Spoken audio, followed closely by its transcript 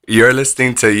You're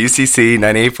listening to UCC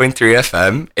 98.3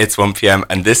 FM. It's 1 p.m.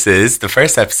 and this is the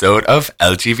first episode of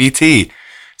LGBT.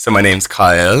 So my name's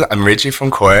Kyle. I'm originally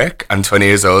from Cork. I'm 20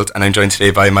 years old and I'm joined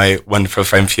today by my wonderful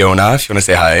friend Fiona. If you want to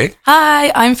say hi.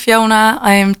 Hi, I'm Fiona.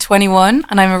 I'm 21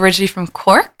 and I'm originally from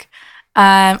Cork.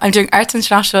 I'm doing Arts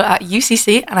International at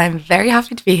UCC and I'm very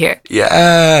happy to be here.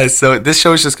 Yeah, so this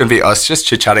show is just going to be us just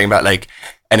chit-chatting about like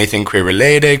anything queer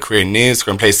related, queer news.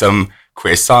 We're going to play some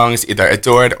queer songs, either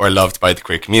adored or loved by the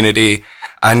queer community.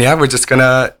 And yeah, we're just going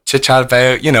to chit-chat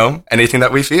about, you know, anything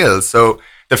that we feel. So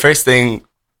the first thing,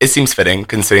 it seems fitting,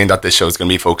 considering that this show is going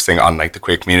to be focusing on like the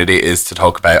queer community, is to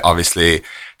talk about obviously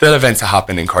the events that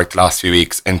happened in Cork the last few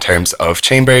weeks in terms of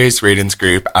chambers, readings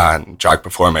group and drag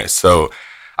performers. So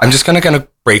I'm just going to kind of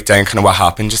break down kind of what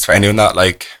happened just for anyone that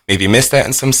like maybe missed out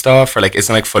on some stuff or like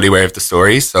isn't like fully aware of the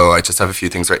story. So I just have a few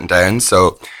things written down.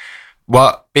 So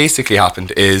what basically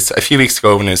happened is a few weeks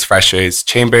ago when it was freshers,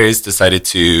 Chambers decided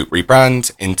to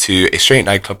rebrand into a straight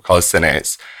nightclub called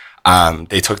Sinners.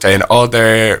 They took down all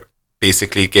their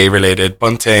basically gay-related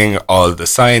bunting, all the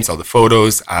signs, all the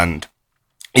photos, and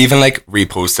even like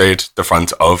reposted the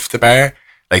front of the bar,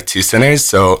 like to Sinners.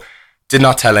 So did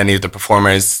not tell any of the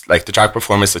performers, like the drag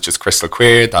performers such as Crystal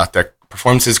Queer, that their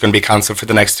performance is going to be cancelled for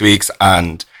the next 2 weeks.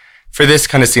 And for this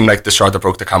kind of seemed like the straw that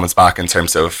broke the camel's back in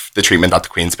terms of the treatment that the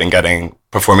Queen's been getting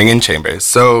performing in Chambers.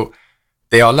 So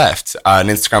they all left. An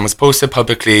Instagram was posted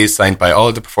publicly, signed by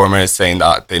all the performers, saying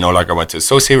that they no longer want to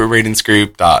associate with Radiance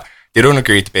Group, that they don't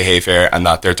agree with the behaviour and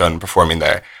that they're done performing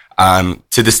there.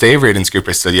 To this day, Radiance Group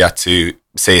are still yet to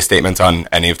say a statement on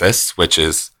any of this, which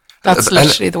is... That's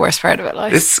literally the worst part of it.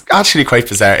 Like, it's actually quite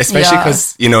bizarre, especially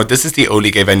because, you know, this is the only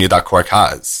gay venue that Cork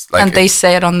has. Like, and they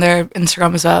say it on their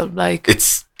Instagram as well. Like,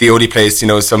 it's the only place, you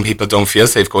know, some people don't feel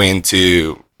safe going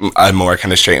into a more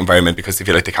kind of straight environment because they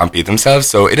feel like they can't be themselves.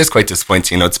 So it is quite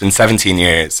disappointing. You know, it's been 17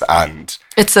 years and...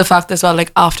 It's the fact as well,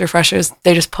 like after freshers,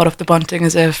 they just put up the bunting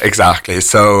as if... Exactly.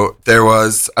 So there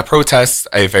was a protest,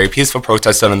 a very peaceful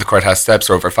protest done on the courthouse steps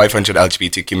where over 500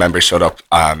 LGBTQ members showed up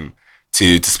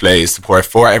to display support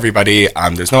for everybody.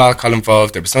 There's no alcohol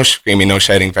involved. There was no screaming, no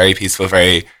shouting. Very peaceful,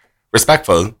 very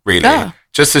respectful, really. Yeah.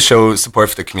 Just to show support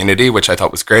for the community, which I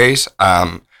thought was great.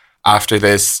 After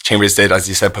this, Chambers did, as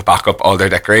you said, put back up all their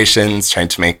decorations, trying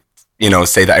to make, you know,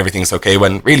 say that everything's okay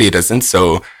when really it isn't.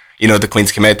 So, you know, the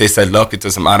Queens came out, they said, look, it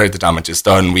doesn't matter. The damage is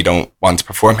done. We don't want to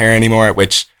perform here anymore,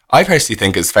 which I personally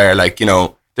think is fair. Like, you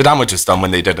know, the damage was done when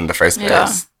they did in the first place.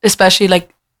 Yeah. Especially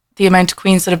like the amount of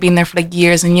Queens that have been there for like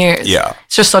years and years. Yeah.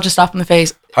 It's just such a slap in the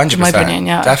face, 100%, in my opinion,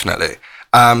 yeah. Definitely.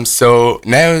 So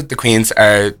now the Queens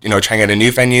are, you know, trying out a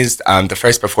new venues. The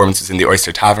first performance was in the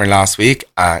Oyster Tavern last week,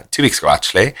 2 weeks ago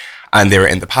actually. And they were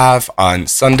in the PAV on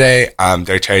Sunday.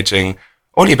 They're charging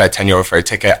only about €10 for a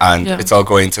ticket and it's all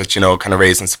going to, you know, kind of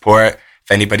raise and support.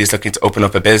 If anybody's looking to open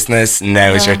up a business,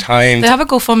 now is your time. They have a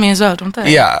GoFundMe as well, don't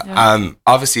they? Yeah.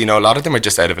 Obviously, you know, a lot of them are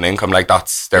just out of an income. Like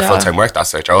that's their full-time work,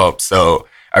 that's their job. So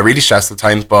a really stressful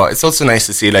time, but it's also nice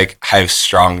to see like how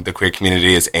strong the queer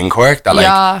community is in Cork, that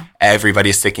like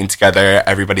everybody's sticking together,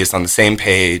 everybody's on the same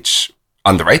page,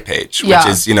 on the right page, which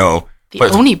is, you know, the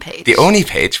only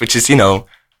page, which is, you know,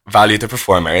 value the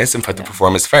performers and put the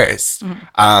performers first.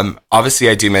 Mm-hmm. Obviously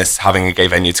I do miss having a gay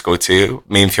venue to go to.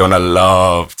 Me and Fiona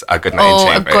loved a good night in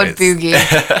Chambers. A good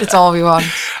boogie. It's all we want.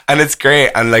 And it's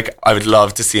great. And like I would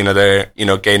love to see another, you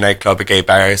know, gay nightclub, a gay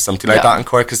bar, something like that in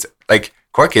Cork, because like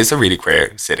Cork is a really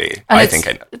queer city. And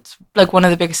it's like one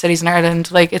of the biggest cities in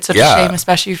Ireland. Like it's such a shame,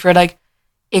 especially for like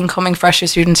incoming fresher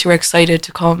students who are excited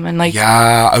to come and like...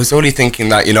 Yeah, I was only thinking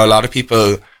that, you know, a lot of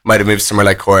people might have moved somewhere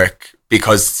like Cork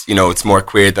because, you know, it's more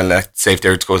queer than, let's say, if they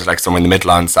were to go to like somewhere in the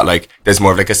Midlands, that like there's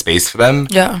more of like a space for them.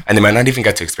 Yeah. And they might not even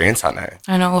get to experience that now.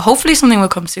 I know. Hopefully something will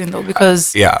come soon though,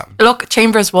 because look,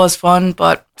 Chambers was fun,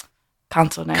 but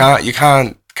cancelled now. You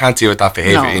can't deal with that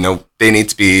behaviour. No. You know, they need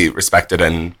to be respected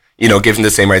and, you know, given the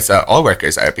same rights that all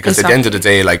workers are, because at the end of the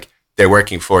day, like, they're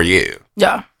working for you.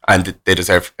 Yeah. And they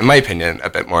deserve, in my opinion, a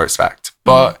bit more respect.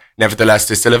 But nevertheless,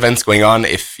 there's still events going on.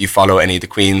 If you follow any of the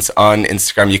Queens on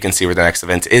Instagram, you can see where the next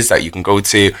event is that you can go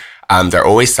to. They're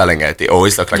always selling it. They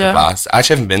always look like a blast. I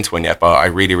actually haven't been to one yet, but I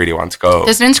really, really want to go.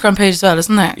 There's an Instagram page as well,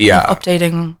 isn't there? Yeah.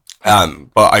 Updating.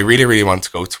 But I really, really want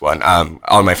to go to one.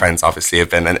 All my friends obviously have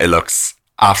been, and it looks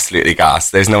absolutely gas.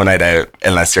 There's no night out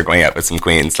unless you're going out with some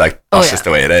Queens. Like, that's just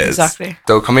the way it is. Exactly.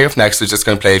 So coming up next, we're just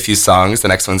going to play a few songs. The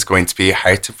next one's going to be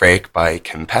Heart to Break by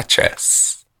Kim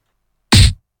Petras.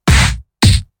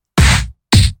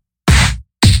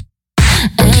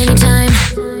 Anytime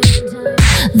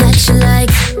that you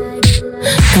like,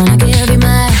 gonna give you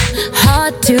my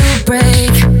heart to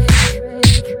break.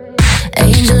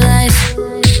 Angel eyes,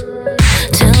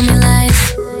 tell me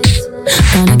lies,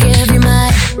 gonna give you my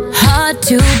heart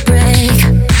to break.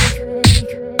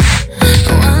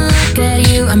 One look at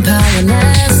you, I'm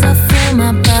powerless. I feel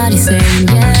my body saying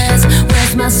yes.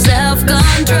 Where's my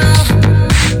self-control?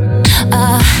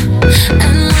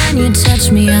 And when you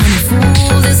touch me, I'm a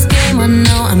fool. This game I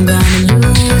know I'm gonna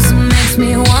lose. It makes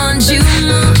me want you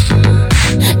more.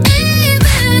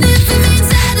 Even if it means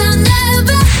that I'll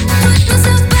never put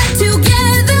myself back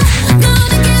together,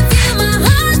 gonna give you my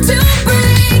heart to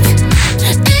break.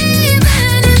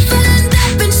 Even if I end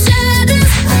up in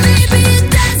shadows, baby, it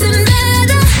doesn't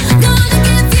matter. Gonna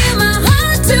give you my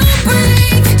heart to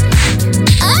break.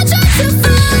 I try to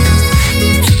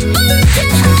fight, but I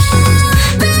can't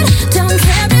help it. Don't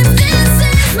care if this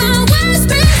is my worst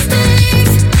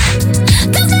mistake,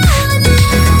 'cause no one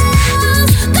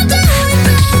else could do it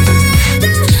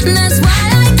better. That's why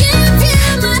I give you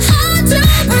my heart to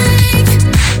break.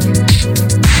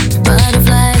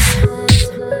 Butterflies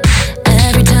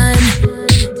every time,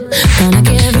 gonna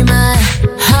give you my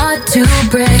heart to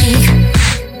break.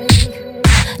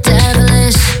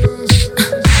 Devilish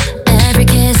every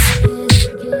kiss,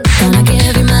 gonna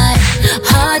give you my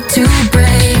heart to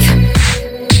break.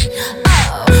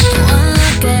 One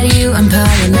look at you, I'm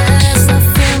powerless. I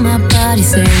feel my body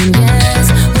saying yes.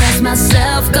 Where's my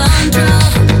self-control?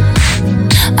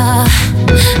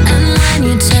 And when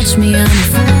you touch me, I'm a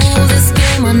fool. This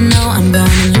game I know I'm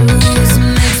gonna lose. It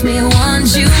makes me want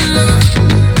you more.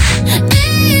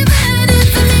 Even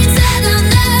if it means that I'll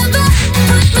never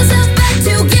put myself back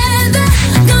together,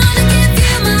 gonna give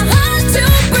you my heart to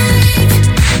break.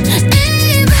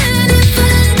 Even if I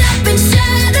end up in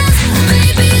shadows,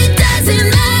 baby, it doesn't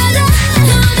matter.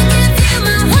 Gonna give you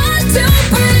my heart to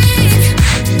break.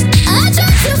 I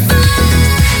try to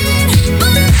fight,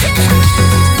 but I can't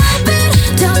help it.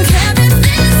 Don't care if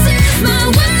this is my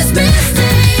worst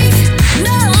mistake.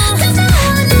 No, 'cause no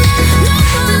one else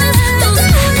can do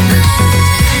it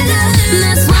better.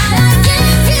 That's why I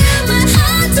give you my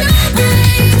heart to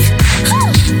break.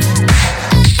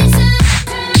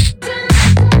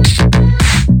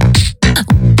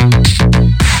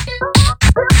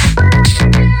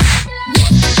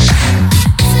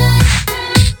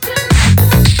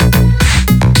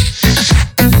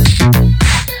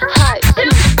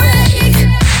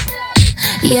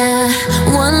 Yeah,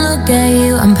 one look at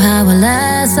you, I'm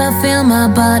powerless. I feel my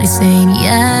body saying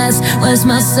yes. Where's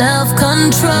my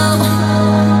self-control?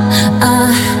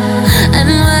 And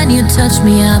when you touch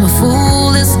me, I'm a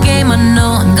fool. This game I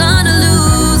know I'm gonna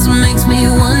lose. Makes me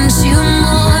want you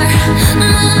more,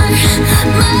 more,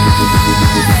 more.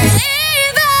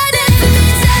 Even if it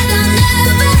means that I'll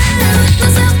never put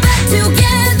myself back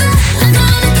together,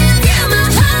 gonna give you my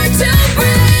heart to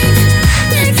break.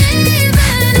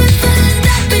 Even if I end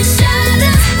up in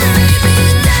shadows, baby,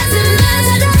 it doesn't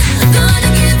matter. Gonna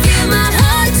give you my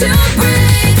heart to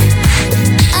break.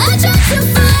 I try to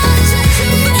fight,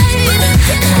 but I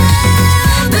can't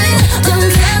help it. Don't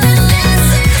care if this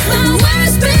is my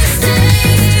worst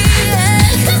mistake,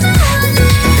 'cause no one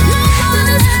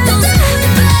else can do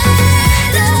it better.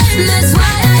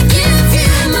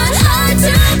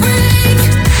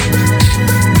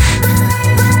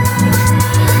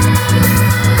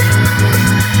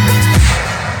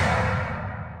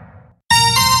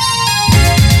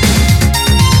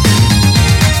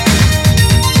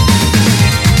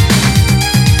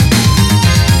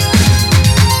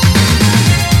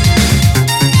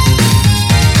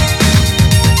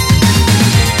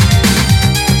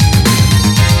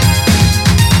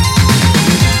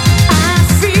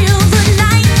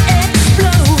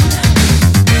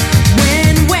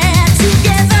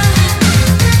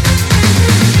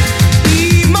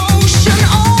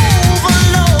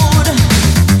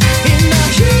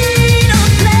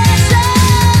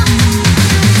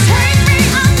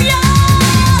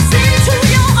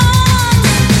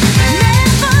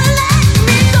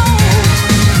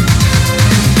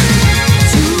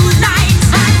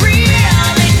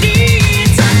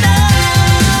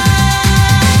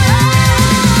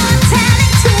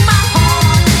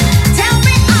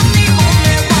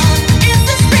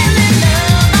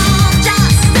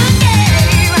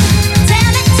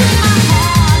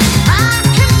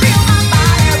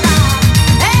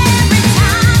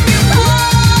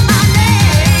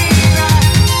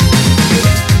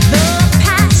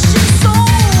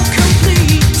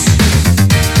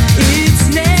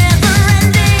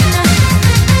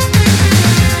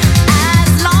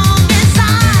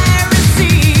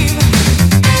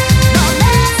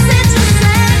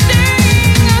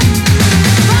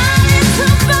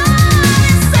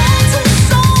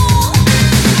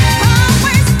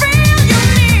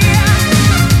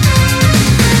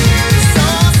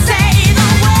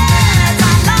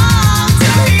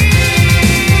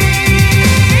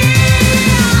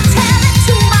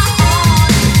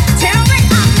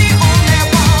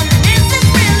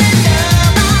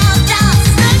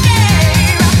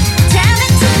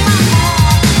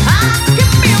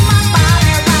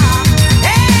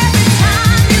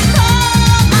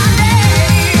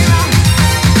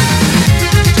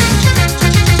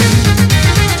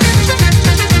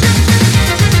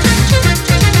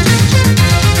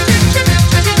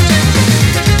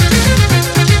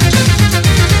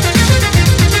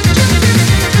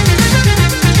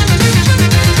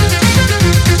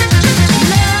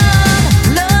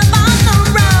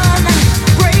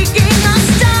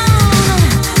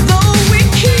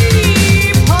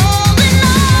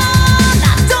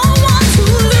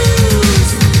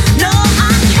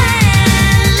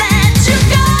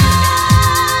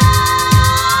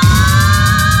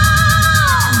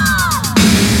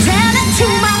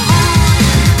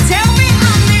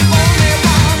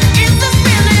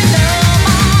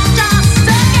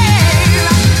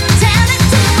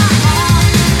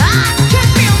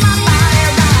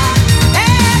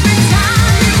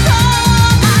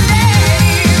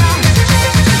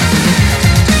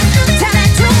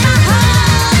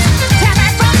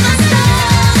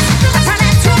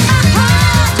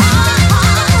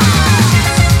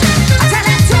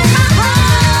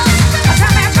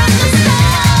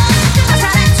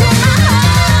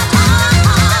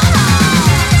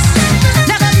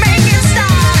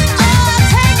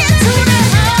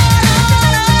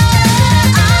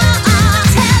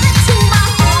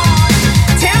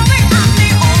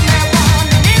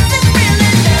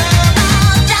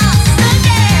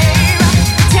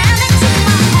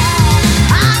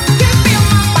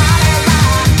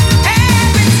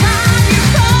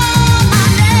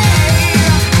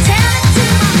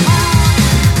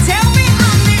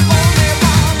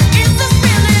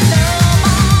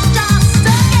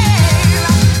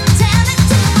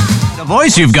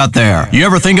 voice you've got there. You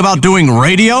ever think about doing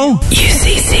radio?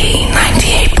 UCC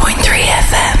 98.3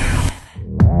 FM.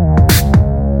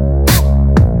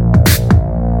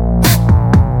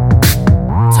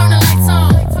 Turn the lights on.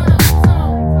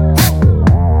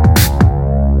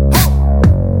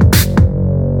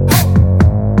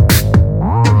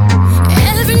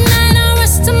 Every night I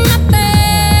rush to my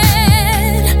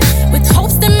bed with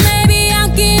hopes that maybe I'll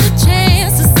get a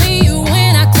chance to see you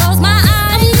when I close my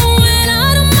eyes. I'm going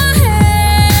out of my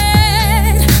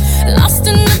head, lost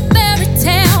in the fairy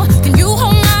tale. Can you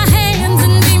hold my hands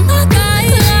and be my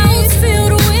guide? Clouds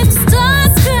filled with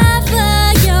stars cover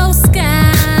your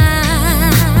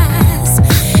skies,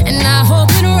 and I hope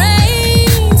it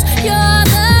rains. You're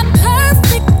the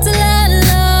perfect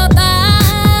lullaby.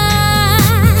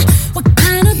 What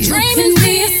kind of dream is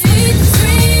this? Sweet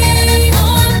dream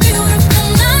or a beautiful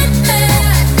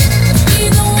nightmare?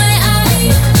 Either way, I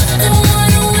don't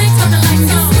wanna wake up like a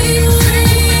sweet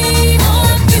dream or a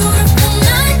beautiful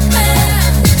nightmare.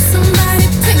 Somebody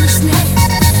pinch me.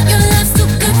 Your love's too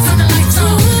good for the lights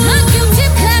on. My guilty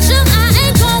pleasure, I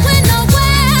ain't going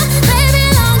nowhere. Baby,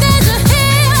 long as you're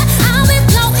here, I'll be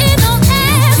floating on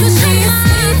air. 'Cause she's a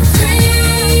sweet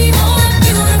dream or a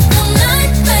beautiful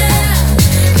nightmare.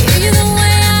 Either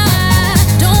way, I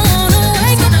don't wanna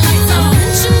wake up like a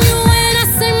mention you when I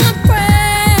say my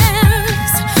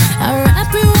prayers. I wrap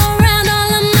you around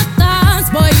all of my thoughts,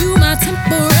 boy, you my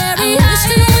temporary. I wish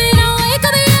that when I wake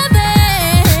up you're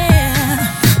there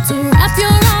to wrap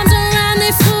your arms around me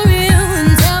for real and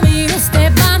tell me you'll stay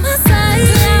by my side.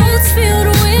 Clouds filled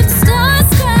with stars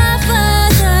cover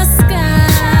the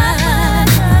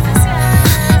skies,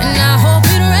 and I hope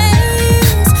it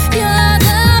rains. You're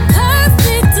the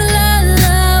perfect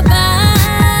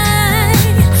lullaby.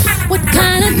 What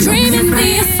kind of dream is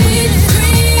this? Sweet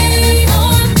dream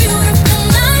or a beautiful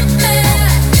nightmare?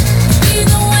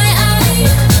 Either way, I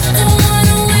don't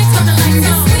wanna wake up like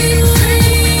a sweet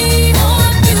dream or a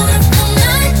beautiful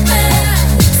nightmare.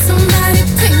 Somebody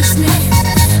pinch me.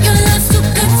 Your love's too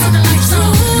good for the lights on.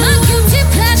 My guilty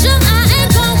pleasure, I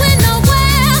ain't going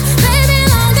nowhere. Baby,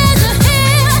 long as you're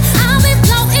here, I'll be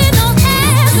floating on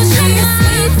air. 'Cause she's a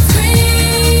sweet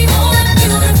dream or a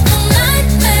beautiful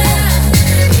nightmare.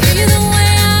 Either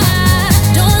way, I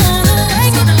don't wanna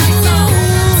wake up like a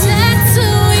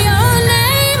tattoo your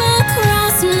name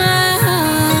across my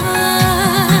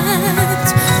heart,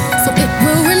 so it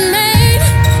will remain.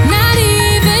 Not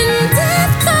even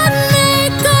death could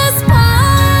make us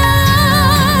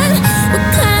part. What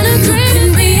kind of dream can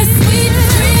be a sweet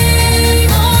dream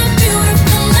or a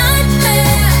beautiful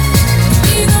nightmare?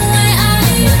 Either way, I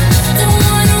don't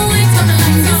wanna wake up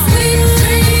like a sweet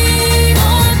dream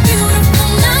or a beautiful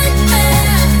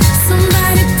nightmare.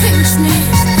 Somebody pinch me.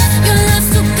 Your love's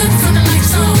too good for the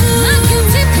lights on. My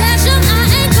guilty pleasure, I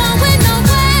ain't going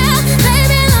nowhere.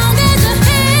 Baby, long as you're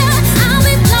here, I'll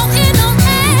be floating on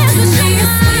air. 'Cause she's a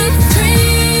sweet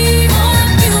dream or a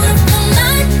beautiful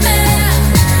nightmare.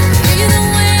 Either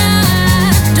way, I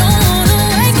don't wanna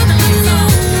wake up like you.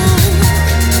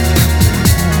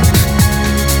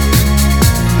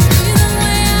 Either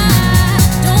way, I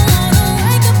don't wanna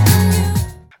wake up like you.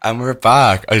 And we're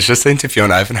back. I was just saying to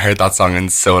Fiona, I haven't heard that song in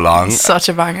so long. Such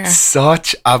a banger.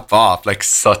 Such a bop. Like,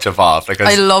 such a bop. Like,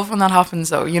 I love when that happens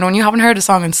though. You know, when you haven't heard a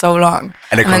song in so long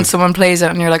And it and then comes- someone plays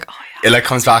it and you're like, oh it like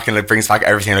comes back and like brings back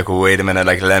everything. Like, wait a minute.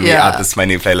 Like, let me Yeah. add this to my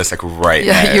new playlist. Like, right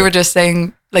yeah. now. You were just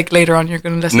saying like later on you're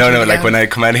going to listen No, to no, it like again. when I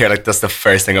come out here, like that's the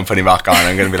first thing I'm putting back on.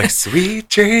 I'm going to be like, sweet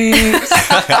dreams.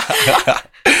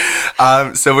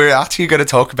 So we're actually going to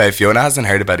talk about, Fiona hasn't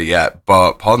heard about it yet,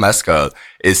 but Paul Mescal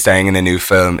is starring in a new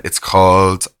film. It's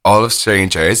called All of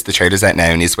Strangers. The trailer's out now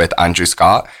and he's with Andrew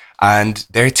Scott. And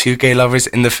there are two gay lovers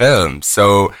in the film.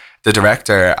 So the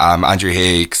director, Andrew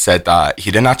Haig, said that he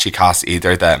didn't actually cast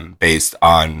either of them based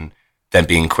on them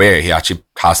being queer. He actually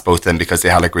cast both of them because they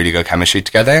had like really good chemistry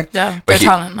together. Yeah, But their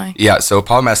talent, like. Yeah, so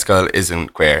Paul Mescal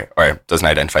isn't queer, or doesn't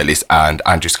identify at least, and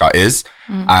Andrew Scott is.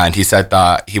 And he said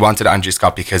that he wanted Andrew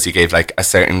Scott because he gave like a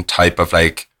certain type of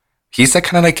like, he said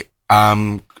kind of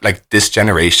like this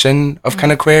generation of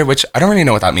kind of queer, which I don't really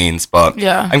know what that means, but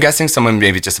Yeah. I'm guessing someone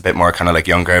maybe just a bit more kind of like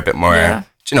younger, a bit more, Yeah.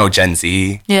 you know, Gen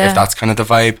Z, Yeah. if that's kind of the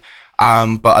vibe.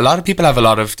 But a lot of people have a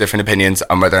lot of different opinions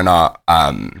on whether or not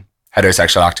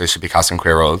heterosexual actors should be casting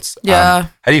queer roles. Yeah.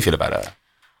 How do you feel about it?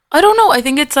 I don't know. I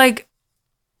think it's like,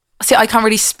 see, I can't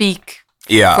really speak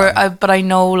Yeah. for, but I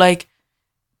know like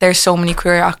there's so many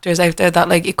queer actors out there that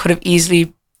like it could have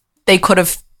easily, they could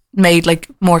have made like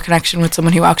more connection with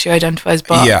someone who actually identifies.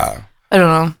 But Yeah. I don't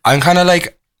know. I'm kind of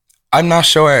like, I'm not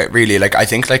sure really. Like, I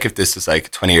think like if this was like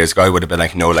 20 years ago, I would have been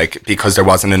like, no, like, because there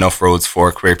wasn't enough roles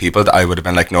for queer people, I would have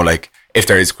been like, no, like, if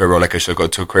there is a queer role, like I should go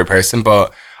to a queer person.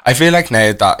 But I feel like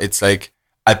now that it's like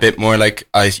a bit more like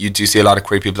you do see a lot of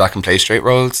queer people that can play straight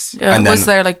roles. Yeah. And then, was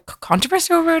there like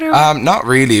controversy over it? Or? Not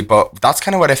really, but that's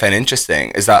kind of what I find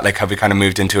interesting is that like have we kind of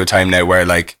moved into a time now where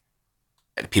like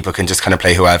people can just kind of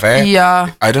play whoever.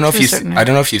 Yeah. I don't know if you've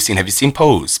seen. Have you seen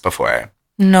Pose before?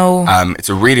 No. It's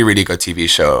a really, really good TV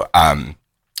show.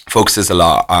 Focuses a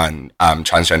lot on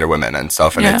transgender women and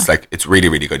stuff, and it's really,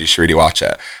 really good. You should really watch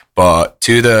it. But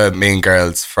two of the main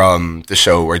girls from the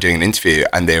show were doing an interview,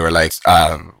 and they were like,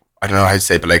 I don't know how to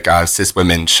say, but like cis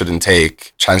women shouldn't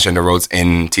take transgender roles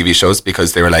in TV shows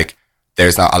because they were like,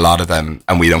 there's not a lot of them,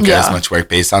 and we don't get as much work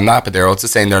based on that. But they're also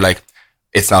saying they're like,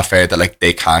 it's not fair that like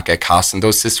they can't get cast in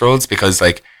those cis roles because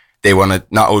like they want to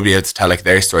not only be able to tell like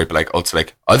their story, but like also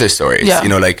like other stories. You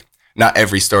know, like not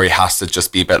every story has to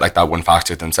just be about like that one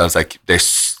factor themselves. Like there's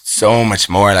so much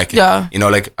more, like you know,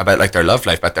 like about like their love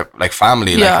life, about their like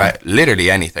family, like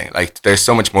literally anything. Like there's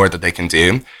so much more that they can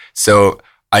do. So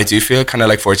I do feel kind of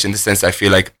like fortunate in the sense I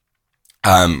feel like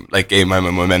gay men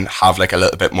and women have like a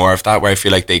little bit more of that where I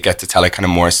feel like they get to tell like kind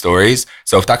of more stories.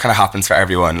 So if that kind of happens for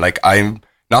everyone, like I'm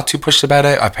not too pushed about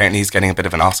it. Apparently he's getting a bit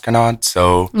of an Oscar nod,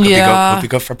 so could be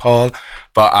good for Paul.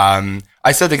 But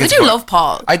I still think I do love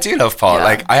Paul. I do love Paul.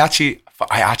 Like I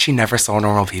actually never saw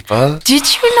Normal People. Did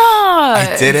you not?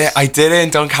 I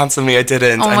didn't. Don't cancel me. I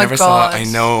didn't. I never saw it.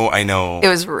 I know. It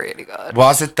was really good.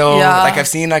 Was it though? Yeah. Like I've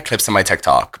seen like clips on my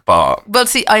TikTok, but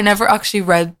see, I never actually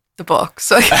read the book,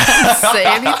 so I can't say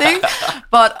anything.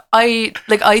 But I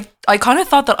kind of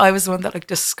thought that I was the one that like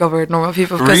discovered Normal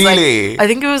People because really? like I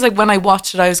think it was like when I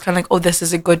watched it, I was kind of like, oh, this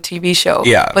is a good TV show.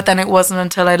 Yeah. But then it wasn't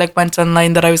until I like went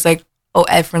online that I was like, oh,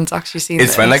 everyone's actually seen this.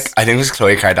 It's when like I think it was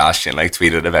Khloe Kardashian like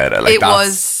tweeted about it. Like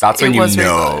that's when you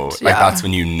know. Really like that's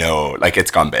when you know like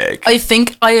it's gone big. I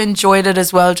think I enjoyed it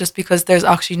as well just because there's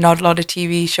actually not a lot of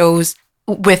TV shows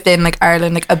within like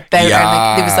Ireland like about Ireland.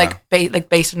 Like, it was like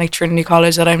based in like Trinity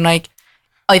College that I'm like,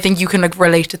 I think you can like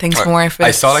relate to things more. If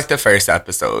I saw like the first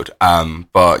episode,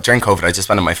 but during COVID I just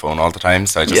went on my phone all the time,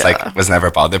 so I just like was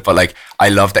never bothered. But like I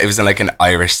loved that it was in like an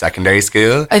Irish secondary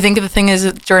school. I think the thing is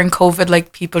that during COVID,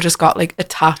 like people just got like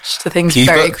attached to things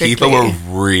very quickly. People were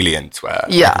really into it.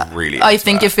 Yeah, like, really. I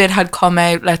think if it had come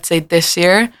out, let's say this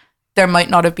year, there might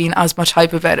not have been as much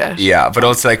hype about it. Yeah, but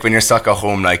also like when you're stuck at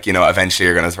home, like, you know, eventually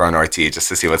you're going to throw an RT just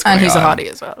to see what's going on. And he's a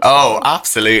hottie as well. Oh,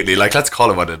 absolutely. Like, let's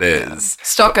call it what it is.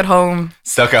 Stuck at home.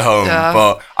 Yeah.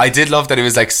 But I did love that it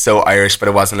was like so Irish, but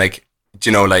it wasn't like,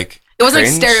 you know, like it was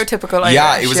cringe. Like stereotypical Irish.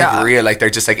 Yeah, it was like real. Like they're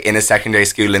just like in a secondary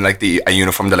school in like a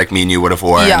uniform that like me and you would have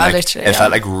worn. Yeah, like, literally. It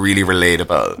felt like really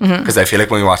relatable. Because I feel like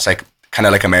when we watch like kind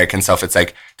of like American stuff, it's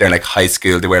like they're in like high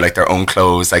school, they wear like their own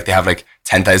clothes, like they have like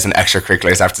 10,000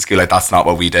 extracurriculars after school. Like that's not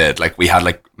what we did. Like we had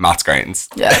like maths grounds.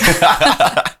 Yeah.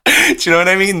 Do you know what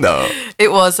I mean though?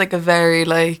 It was like a very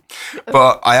like...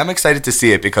 But I am excited to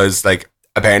see it because like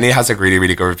apparently it has like really,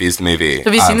 really good reviews, the movie.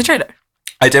 Have you seen the trailer?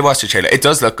 I did watch the trailer. It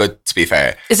does look good, to be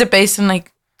fair. Is it based in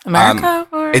like America?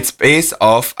 Or? It's based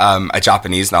off a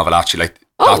Japanese novel actually. Like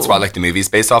that's what like the movie's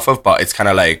based off of, but it's kind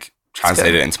of like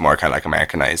translated into more kind of like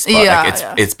Americanized. But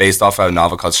like it's based off a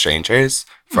novel called Strangers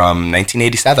from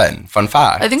 1987. Fun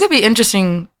fact. I think it'd be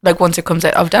interesting, like once it comes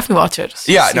out. I'll definitely watch it.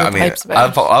 Yeah, no, I mean,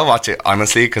 I'll watch it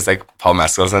honestly because like Paul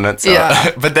Mescal's in it. So.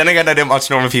 Yeah. But then again, I didn't watch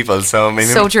Normal People, so maybe.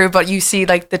 So true, but you see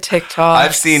like the TikTok.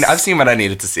 I've seen what I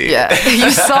needed to see. Yeah,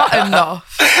 you saw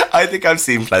enough. I think I've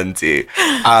seen plenty. What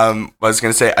I was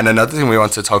going to say, and another thing we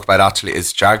want to talk about actually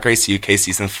is Drag Race UK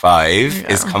season 5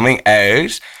 is coming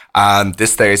out.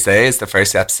 This Thursday is the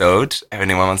first episode. If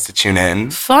anyone wants to tune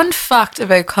in. Fun fact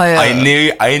about Kyle. I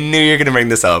knew you were going to bring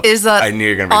this up. Is that I knew you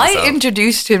were going to bring this up. I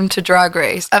introduced him to Drag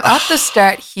Race, and at the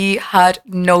start he had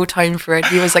no time for it.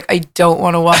 He was like, I don't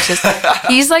want to watch this.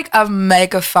 He's like a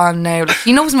mega fan now. Like,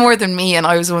 he knows more than me, and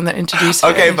I was the one that introduced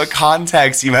him. Okay, but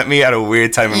context, you met me at a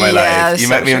weird time in my life. You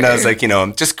met me when I was like, you know,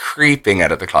 just creeping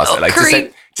out of the closet.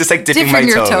 Just like dipping my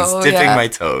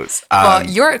toes. But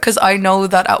because I know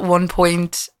that at one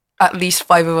point at least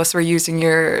 5 of us were using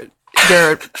your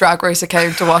Drag Race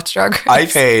account to watch Drag Race. I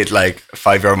paid like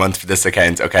 €5 a month for this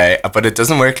account, okay? But it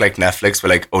doesn't work like Netflix where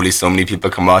like only so many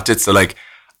people can watch it. So like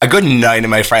a good 9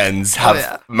 of my friends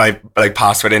have my like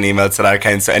password and email to that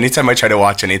account. So anytime I try to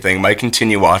watch anything, my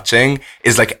continue watching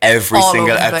is like every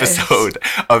single episode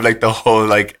of like the whole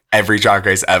like every Drag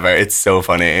Race ever. It's so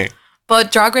funny.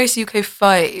 But Drag Race UK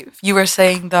 5, you were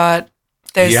saying that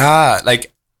there's... Yeah,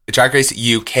 like Drag Race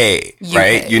UK,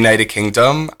 right? United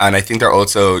Kingdom. And I think they're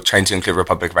also trying to include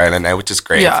Republic of Ireland now, which is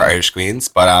great for Irish queens.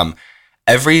 But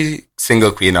every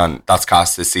single queen that's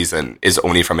cast this season is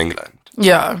only from England.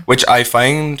 Yeah. Which I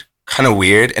find kind of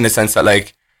weird in the sense that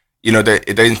like, you know,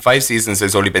 in 5 seasons,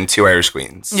 there's only been 2 Irish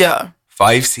queens. Yeah.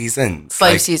 5 seasons.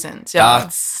 5 seasons, yeah.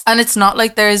 And it's not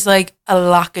like there's like a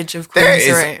lackage of queens there is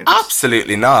around.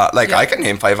 Absolutely not. Like, I can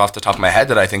name 5 off the top of my head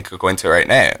that I think could go into it right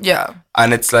now. Yeah.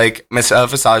 And it's like, Michelle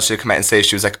Visage should come out and say,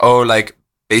 she was like, oh, like,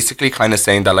 basically kind of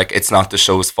saying that, like, it's not the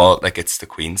show's fault, like, it's the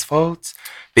queen's fault.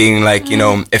 Being like, you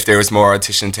know, if there was more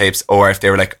audition tapes or if they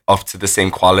were, like, up to the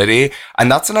same quality.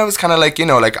 And that's when I was kind of like, you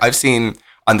know, like, I've seen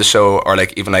on the show, or,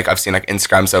 like, even, like, I've seen, like,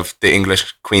 Instagrams of the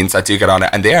English queens that do get on it,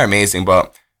 and they are amazing,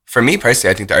 but for me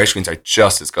personally, I think the Irish queens are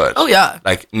just as good. Oh, yeah.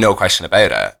 Like, no question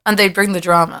about it. And they bring the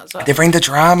drama as well. They bring the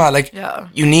drama. Like, yeah.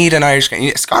 You need an Irish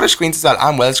queen. Scottish queens as well,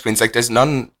 and Welsh queens. Like, there's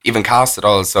none even cast at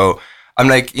all. So I'm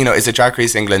like, you know, is it Drag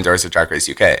Race England or is it Drag Race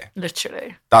UK?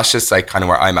 Literally. That's just, like, kind of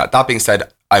where I'm at. That being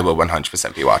said, I will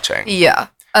 100% be watching. Yeah.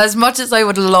 As much as I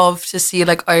would love to see,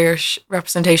 like, Irish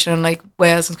representation in, like,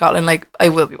 Wales and Scotland, like, I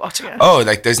will be watching it. Oh,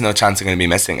 like, there's no chance I'm going to be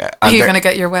missing it. Are you going to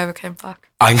get your web account back?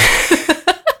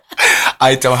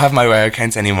 I don't have my web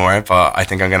account anymore, but I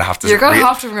think I'm going to have to... You're going to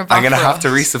have to bring it back. I'm going to have to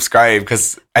resubscribe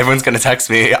because everyone's going to text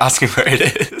me asking where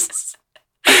it is.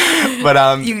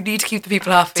 But you need to keep the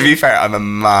people happy. To be fair, I'm a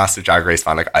massive Drag Race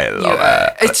fan. Like, I love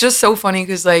it. It's just so funny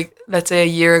because, like, let's say a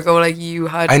year ago, like, you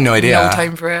had no idea, no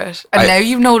time for it, and now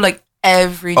you know, like,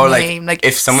 every name. Like,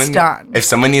 if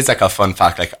someone needs, like, a fun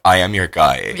fact, like, I am your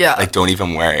guy. Yeah. Like, don't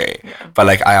even worry. Yeah. But,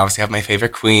 like, I obviously have my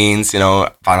favorite queens. You know,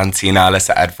 Valentina,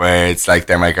 Alyssa Edwards. Like,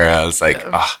 they're my girls. Like,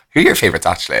 who are your favorites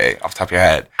actually, off the top of your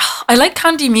head? I like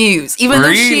Candy Muse, even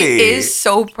though she is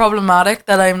so problematic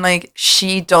that I'm like,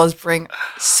 she does bring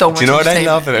so much. Do you know what I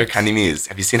love about Candy Muse?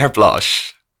 Have you seen her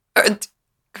blush?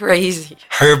 Crazy.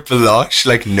 Her blush,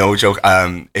 like, no joke.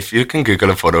 If you can Google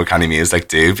a photo of Candy Muse, like,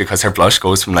 do, because her blush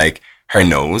goes from, like, her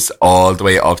nose all the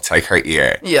way up to, like, her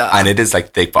ear. Yeah. And it is,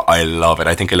 like, thick, but I love it.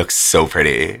 I think it looks so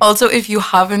pretty. Also, if you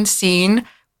haven't seen,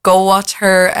 go watch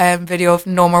her video of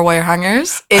No More Wire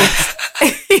Hangers.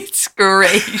 It's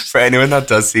great. For anyone that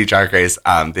does see Drag Race,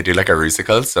 they do, like, a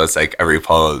musical. So it's, like, a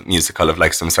RuPaul musical of,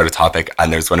 like, some sort of topic.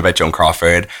 And there's one about Joan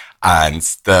Crawford. And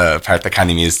the part that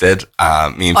Candy Muse did,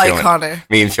 me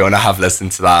and Fiona have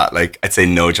listened to that, like, I'd say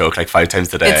no joke, like 5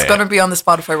 times a day. It's going to be on the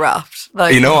Spotify Wrapped.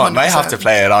 Like, you know what? I might have to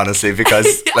play it, honestly,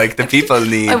 because like the people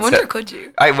need I wonder, could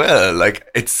you? I will. Like,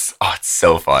 it's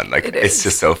so fun. Like, it's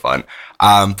just so fun.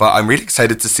 But I'm really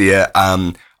excited to see it.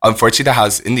 Unfortunately, there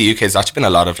has, in the UK, there's actually been a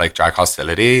lot of, like, drag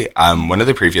hostility. One of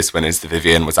the previous winners, the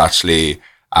Vivian, was actually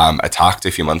attacked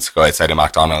a few months ago outside of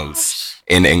McDonald's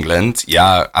in England.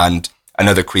 Yeah, and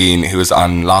another queen who was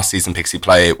on last season Pixie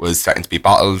Play was starting to be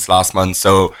bottled last month.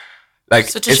 So,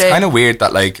 like, it's kind of weird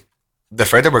that, like, the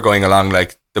further we're going along,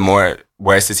 like, the more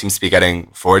worse it seems to be getting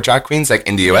for drag queens. Like,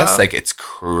 in the US, like, it's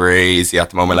crazy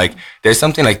at the moment. Like, there's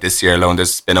something like this year alone,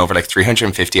 there's been over, like,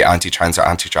 350 anti-trans or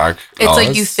anti-drag laws. It's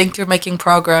like you think you're making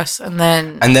progress and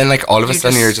then like, all of a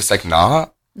sudden you're just like, nah.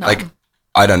 Like,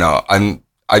 I don't know. I'm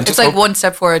just... It's like 1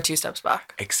 step forward, 2 steps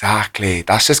back. Exactly.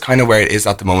 That's just kind of where it is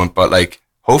at the moment. But, like,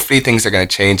 hopefully things are going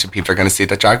to change and people are going to see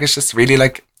that drag is just really,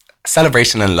 like,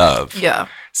 celebration and love. Yeah.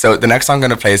 So the next song I'm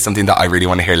going to play is something that I really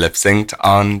want to hear lip synced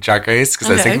on Drag Race, because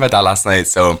I was thinking about that last night.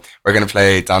 So we're going to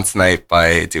play Dance Tonight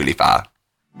by Dua Lipa.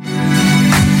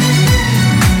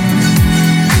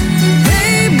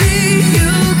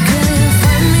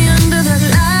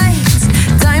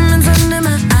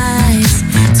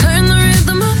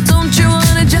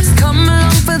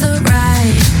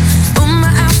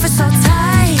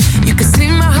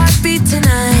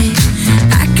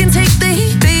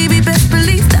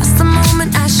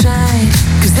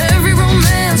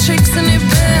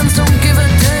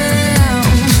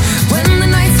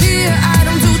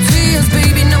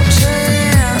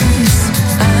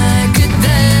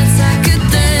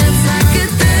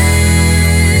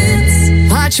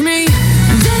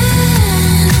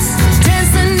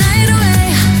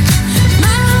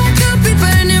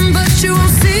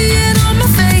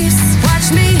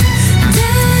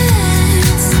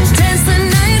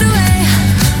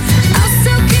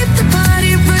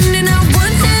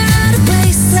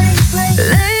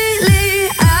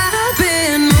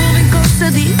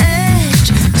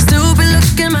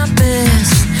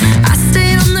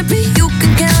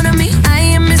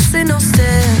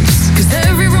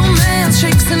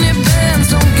 Shakes in your bed.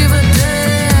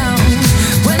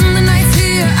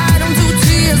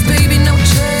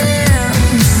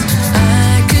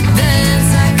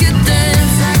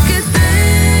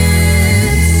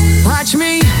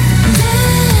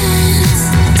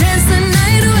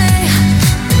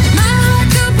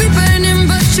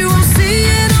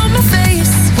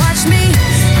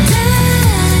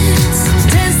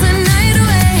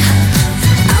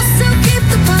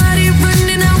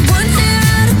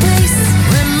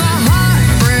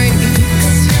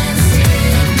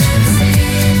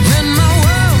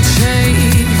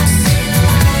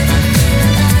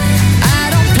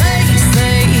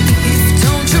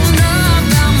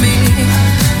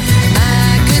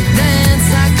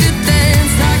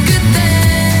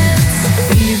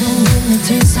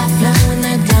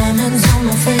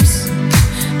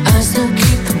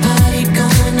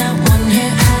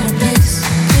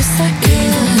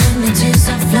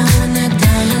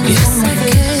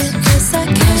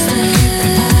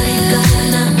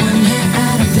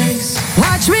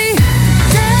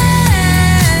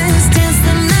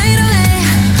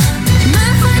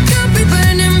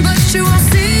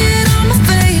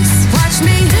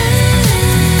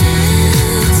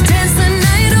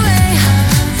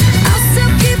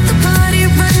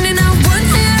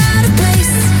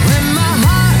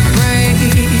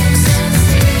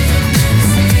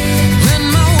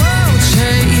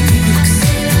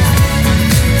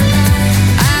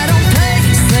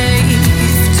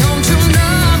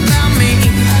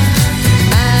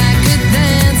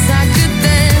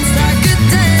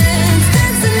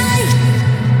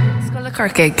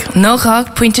 Corkig,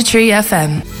 Nóghag Pointe 3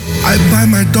 FM. I buy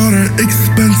my daughter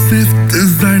expensive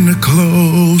designer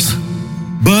clothes,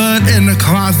 but in the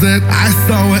closet I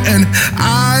saw it and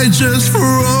I just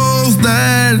froze.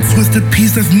 That twisted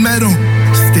piece of metal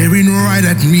staring right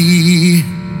at me.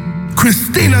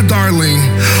 Christina, darling,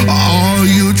 are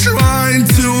you trying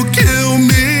to kill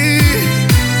me?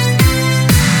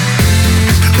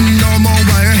 No more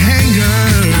wire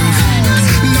hangers.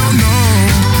 No, no,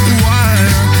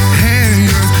 wire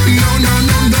hangers. No, no,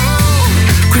 no, no.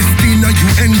 Christina, you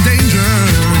in danger.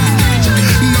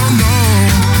 No, no,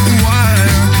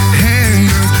 wire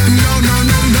hangers. No, no,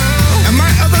 no, no. Am I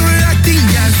overreacting?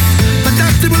 Yes. But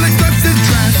that's the real expensive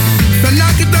dress. So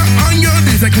knock it down on your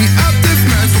knees, take me up this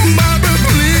mess. Barbara,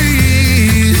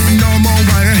 please. No more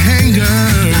wire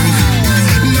hangers.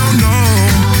 No, no,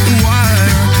 wire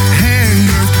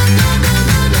hangers.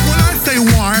 When I say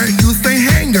wire, you say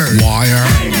hanger. Wire,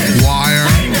 wire,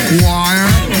 wire,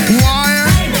 wire.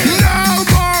 No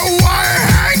more wire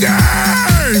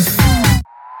hangers.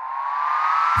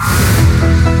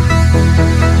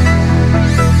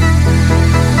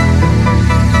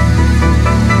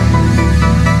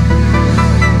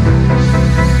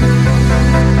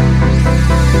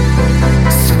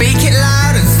 Speak it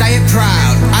loud and say it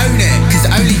proud. Own it, cause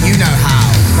only you know how.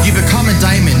 You become a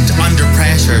diamond under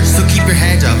pressure, so keep your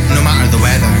head up no matter the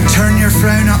weather. Turn your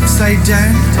frown upside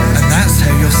down, and that's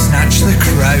how you'll snatch the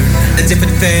crown. And if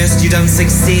at first you don't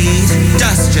succeed,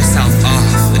 dust yourself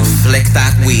off and flick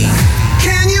that weed.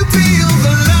 Can you feel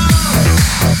the love?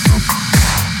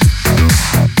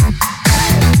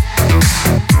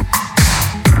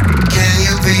 Can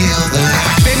you feel the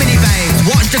love? Bimini babes,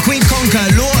 watch the queen conquer.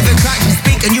 Law of attraction,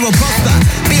 speak and you will prosper.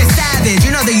 Be a savage, you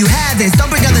know that you have this. Don't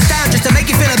bring others down just to make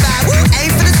you feel bad. Woo!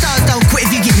 Aim for the stars, don't quit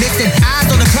if you keep missing. Eyes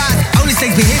on the prize, only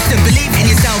things be hidden. Believe in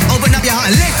yourself, open up your heart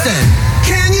and listen.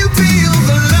 Can you feel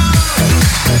the love?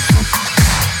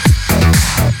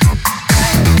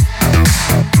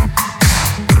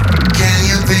 Can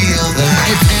you feel the love?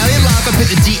 It's alien love, I put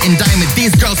the D in diamond.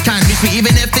 These girls can't reach me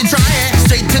even if they try it.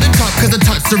 Straight to the top cause I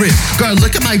touch the roof. Girl,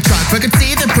 look at my truck, I can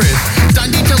see the proof.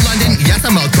 Dundee to London, yes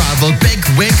I'm well traveled. Big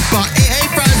wig, but it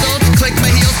ain't frazzled. Click my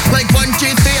heels like 1,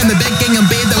 2, 3. I'm the big gingham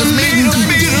babe that was made in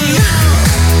Dundee.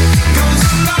 Goes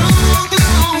a long,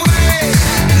 long way,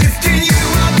 lifting you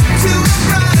up to a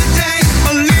brighter day.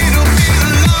 A little bit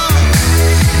of love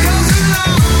goes a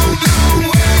long, long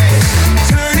way.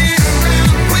 Turn it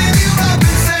around when you up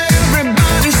and say,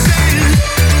 everybody say,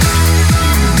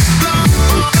 love, love,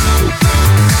 love.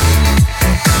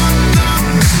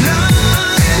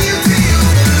 Can you feel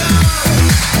the love?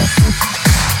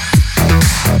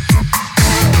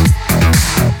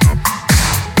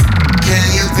 Can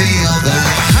you feel the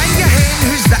love? Hang your head,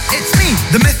 who's that? It's me,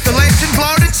 the myth, the legend,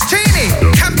 Lawrence Cheney.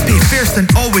 Can't be fierce and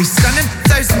always stunning.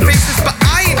 1,000 faces, but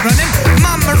I ain't running.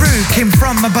 Mama Roo came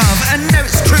from above, and now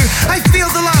it's true. I feel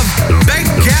the love. Big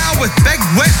gal with big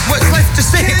wit. What's left to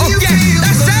say? Can Oh you yeah, feel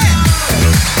that's the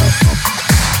it.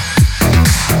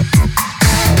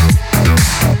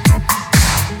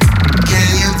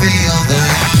 Can you feel the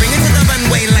love? Bring it to the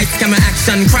runway, lights, camera,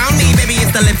 action. Crown me, baby,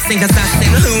 it's the lip sync assassin.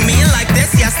 Who, me, you like this?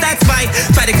 Yes, that's right.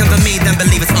 Try to come for me, then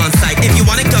believe it's on site. If you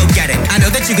want it, go get it. I know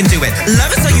that you can do it.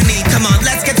 Love is all you need. Come on,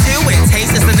 let's get to it.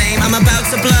 Taste is the name. I'm about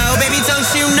to blow. Baby, don't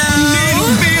you know?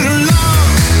 Little bit of love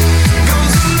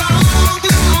goes a long,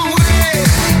 long way.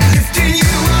 Lifting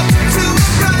you up to a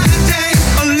brighter day.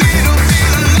 A little bit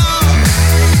of love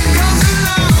goes a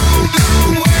long,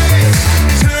 long way.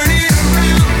 Turn it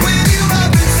around when you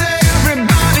up and say,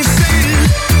 everybody say,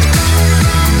 love,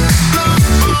 love,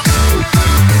 love,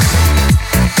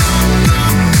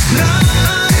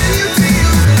 love. Can you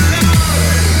feel the love?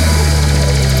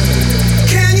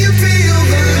 Can you feel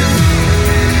the love?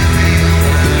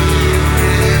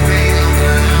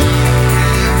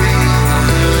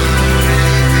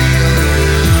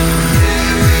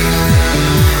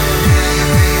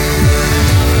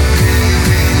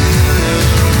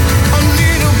 A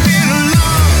little bit of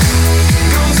love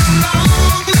goes a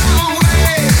long, long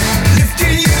way,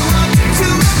 lifting you up to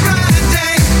a brighter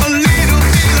day. A little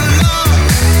bit of love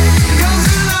goes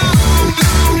a long,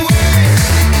 long way.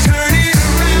 Turn it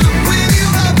around when you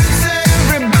up and say,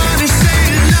 everybody say,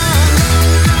 love,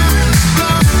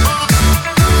 love, love.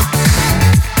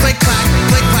 Click clack,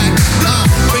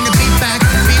 bring the beat back,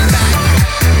 beat back.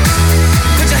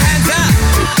 Put your hands up.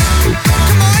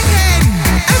 Come on then,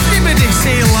 everybody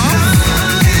say love.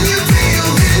 Can you feel?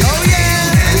 Oh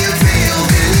yeah. Can you feel?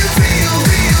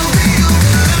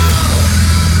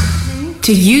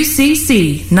 To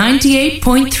UCC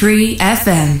 98.3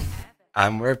 FM.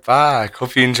 And we're back.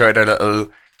 Hope you enjoyed our little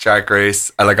Drag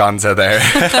Race eleganza there.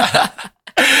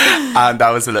 And that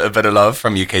was a little bit of love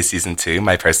from UK season 2,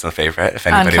 my personal favourite, if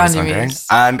anybody was Candy wondering. Muse.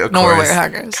 And of No More course, Wire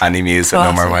Hangers. Candy Muse with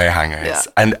No More Classic. Wire Hangers. Yeah.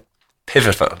 And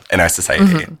pivotal in our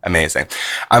society. Amazing.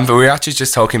 But we were actually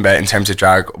just talking about, in terms of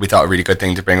drag, we thought a really good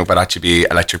thing to bring up would actually be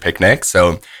Electric Picnic.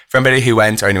 So for anybody who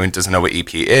went or anyone who doesn't know what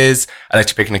EP is,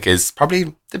 Electric Picnic is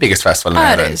probably the biggest festival in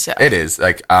Ireland. It is, yeah. It is.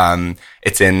 Like,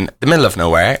 it's in the middle of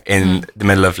nowhere, in the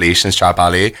middle of Laois and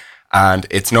Stradbally. And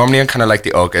it's normally on kind of like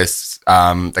the August,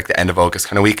 like the end of August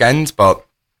kind of weekend. But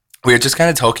we were just kind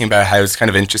of talking about how it's kind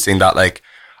of interesting that, like,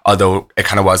 although it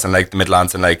kind of was in like the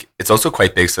Midlands, and like it's also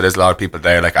quite big, so there's a lot of people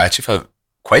there. Like, I actually felt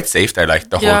quite safe there, like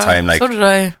the whole time. Like, so did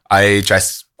I. I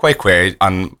dress quite queer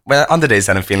on the days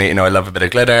that I'm feeling, you know, I love a bit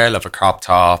of glitter, I love a crop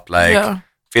top, like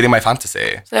feeling my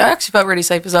fantasy. So I actually felt really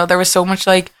safe as well. There was so much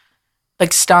like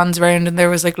stands around, and there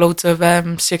was like loads of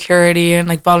security and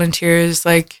like volunteers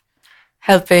like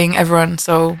helping everyone.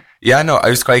 So Yeah, no, it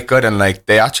was quite good. And like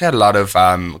they actually had a lot of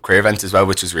queer events as well,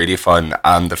 which was really fun.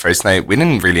 The first night, we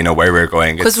didn't really know where we were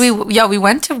going. because we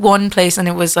went to one place and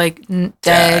it was like dead.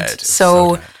 Dead. So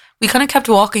So dead. we kind of kept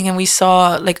walking and we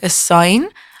saw like a sign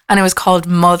and it was called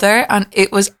Mother, and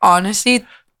it was honestly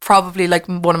probably like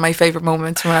one of my favorite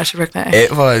moments when I actually worked there.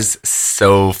 It was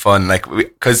so fun. Like,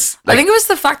 because I think it was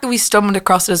the fact that we stumbled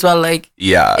across it as well. Like,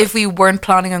 yeah. if we weren't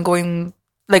planning on going,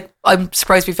 like, I'm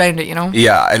surprised we found it, you know?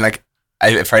 Yeah, and like,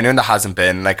 for anyone that hasn't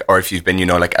been, like, or if you've been, you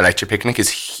know, like, Electric Picnic is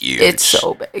huge. It's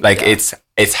so big. Like, yeah.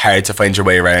 it's hard to find your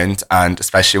way around, and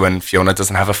especially when Fiona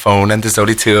doesn't have a phone and there's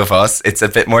only 2 of us, it's a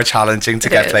bit more challenging to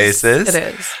get is. places.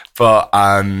 It is. But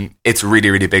it's really,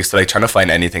 really big. So like trying to find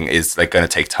anything is like going to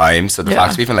take time. So the Yeah.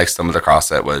 fact we even like stumbled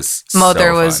across it was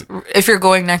Mother so was, fun. if you're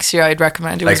going next year, I'd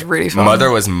recommend it. It was really fun.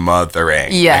 Mother was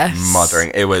mothering. Yes. Like,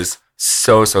 mothering. It was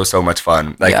so much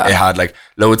fun. Like Yeah. it had like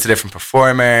loads of different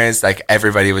performers. Like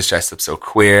everybody was dressed up so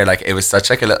queer. Like it was such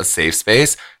like a little safe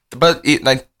space. But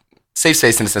like safe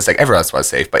space in the sense like everyone else was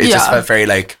safe. But it just Yeah. felt very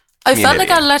like I felt like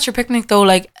community. at Electric Picnic though,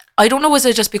 like, I don't know, was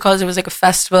it just because it was like a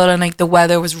festival and like the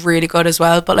weather was really good as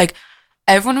well, but like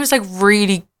everyone was like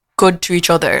really good to each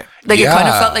other. Like it kind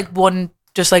of Yeah. felt like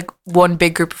one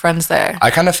big group of friends there. I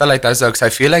kind of felt like that as well, because I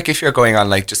feel like if you're going on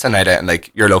like just a night out in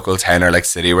like your local town or like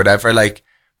city or whatever, like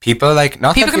people like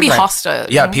not People that can be are- hostile.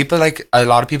 you Yeah, know? people like a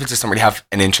lot of people just don't really have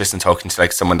an interest in talking to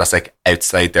like someone that's like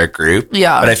outside their group.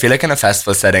 Yeah. But I feel like in a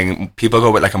festival setting, people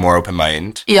go with like a more open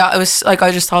mind. Yeah, it was like,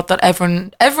 I just thought that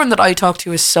everyone that I talked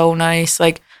to was so nice.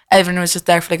 Like everyone was just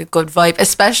there for like a good vibe.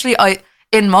 Especially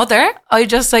in Mother, I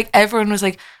just like, everyone was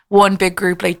like one big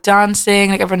group, like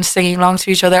dancing, like everyone singing along to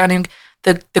each other. And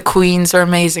then the queens are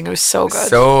amazing. It was so good.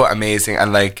 So amazing.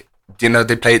 And like, you know,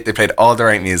 they played all the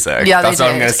right music. Yeah, That's they all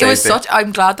did. I'm gonna say. It was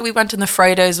I'm glad that we went on the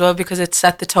Friday as well, because it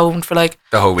set the tone for like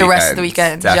the whole weekend. rest of the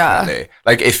weekend. Definitely.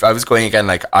 Like if I was going again,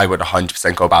 like I would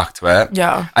 100% go back to it.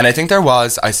 Yeah. And I think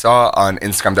I saw on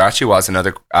Instagram, there actually was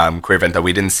another queer event that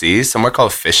we didn't see, somewhere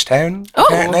called Fishtown,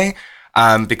 apparently.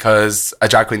 Because a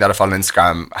drag queen that I follow on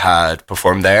Instagram had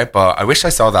performed there, but I wish I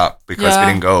saw that because we Yeah.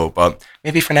 didn't go. But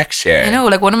maybe for next year. I know,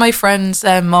 like one of my friends'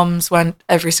 mums went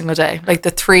every single day. Like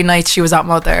the 3 nights she was at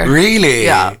Mother. Really?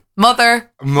 Yeah. Mother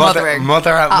Mothering. at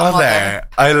Mother. Mother.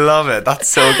 I love it. That's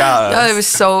so good. Yeah, it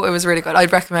was really good.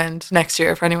 I'd recommend next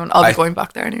year for anyone. I'll be going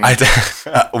back there anyway.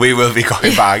 We will be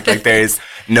going back. Like there's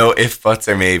no if, buts,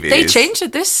 or maybes. They changed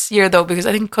it this year though, because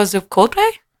I think because of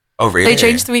Coldplay. Oh, really? They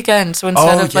changed the weekend. So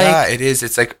instead of yeah, like, it is.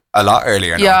 It's like a lot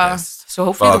earlier in yeah. August. So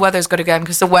hopefully But- the weather's good again,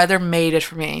 because the weather made it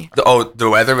for me. The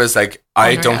weather was like, I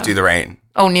Unreal. don't do the rain.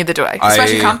 Oh, neither do I.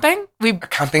 Especially camping.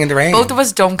 Camping in the rain? Both of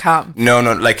us don't camp. No,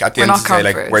 like at the We're end of not the day,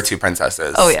 like campers. we're 2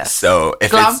 princesses. Oh, yes. So if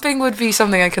Glamping would be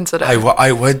something I consider.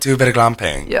 I would do a bit of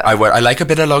glamping. Yeah. I would. I like a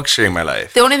bit of luxury in my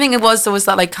life. The only thing it was though was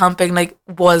that like camping like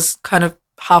was kind of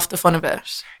half the fun of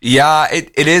it. Yeah,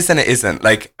 it is and it isn't.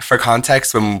 Like for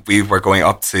context, when we were going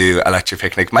up to Electric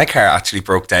Picnic, my car actually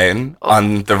broke down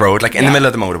on the road, like in the middle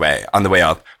of the motorway on the way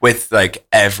up, with like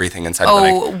everything inside. of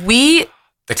it,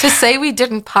 like, To say we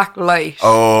didn't pack light.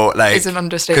 like is an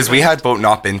understatement. because we had both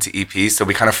not been to EP, so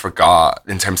we kind of forgot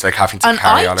in terms of like having to And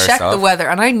carry I all our checked stuff. the weather,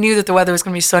 and I knew that the weather was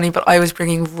going to be sunny, but I was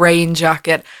bringing rain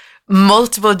jacket,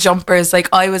 multiple jumpers. Like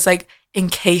I was like, in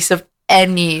case of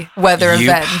any weather You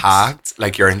event. packed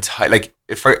like your entire like.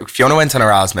 If Fiona went on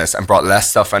Erasmus and brought less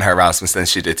stuff on her Erasmus than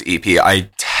she did to EP,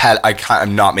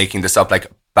 I'm not making this up, like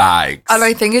bags. And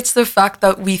I think it's the fact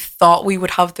that we thought we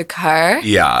would have the car.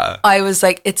 Yeah. I was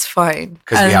like, it's fine.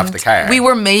 'Cause we have And the car. We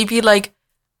were maybe like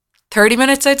 30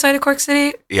 minutes outside of Cork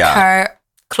City. Yeah. Car,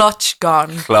 clutch,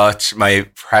 gone. Clutch, my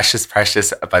precious,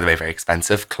 by the way, very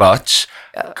expensive clutch,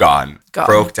 gone. Gone.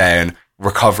 Broke down.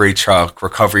 Recovery truck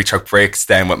breaks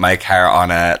down with my car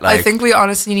on it. Like, I think we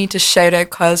honestly need to shout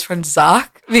out Kyle's friend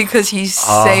Zach, because he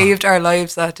saved our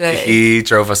lives that day. He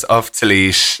drove us up to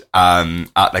Laois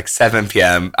at like 7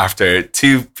 p.m. after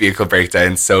 2 vehicle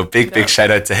breakdowns. So big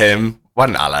shout out to him. What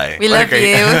an ally. We love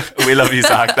you. We love you,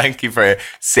 Zach. Thank you for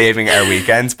saving our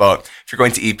weekends. But if you're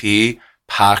going to EP,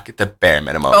 pack the bare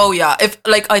minimum. Oh yeah. If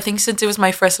like I think since it was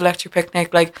my first electric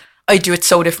picnic, like I do it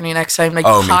so differently next time. Like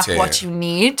me pack too. what you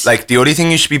need. Like the only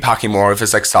thing you should be packing more of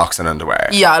is like socks and underwear.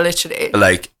 Yeah, literally. But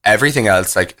like everything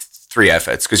else, like 3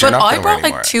 outfits because you're But not I going to wear brought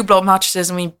anymore. like 2 blow mattresses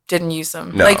and we didn't use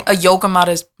them. No. Like a yoga mat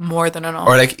is more than enough.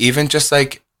 Or like even just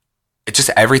like just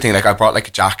everything. Like I brought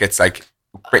like jackets. Like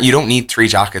you don't need 3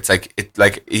 jackets. Like it.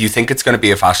 Like you think it's going to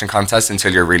be a fashion contest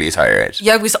until you're really tired.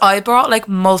 Yeah, because I brought like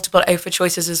multiple outfit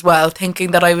choices as well,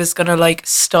 thinking that I was gonna like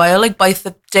style. Like by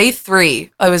day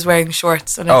 3, I was wearing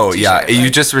shorts. And a t-shirt, You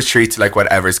like. just retreat to like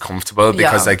whatever's comfortable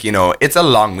because Yeah. like it's a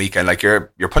long weekend. Like you're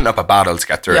putting up a battle to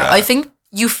get through it. Yeah, I think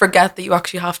you forget that you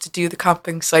actually have to do the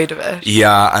camping side of it.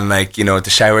 Yeah, and like the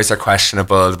showers are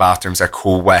questionable, the bathrooms are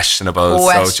questionable.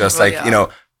 So just like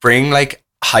bring like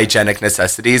hygienic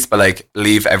necessities, but like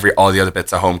leave all the other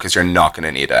bits at home because you're not going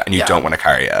to need it and you don't want to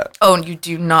carry it. Oh, and you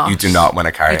do not. You do not want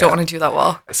to carry it. You don't want to do that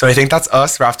well. So I think that's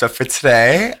us wrapped up for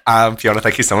today. Fiona,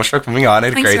 thank you so much for coming on. I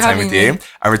had a Thanks great for time having with you. me.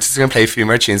 And we're just going to play a few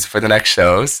more tunes for the next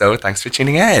show. So thanks for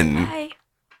tuning in. Bye.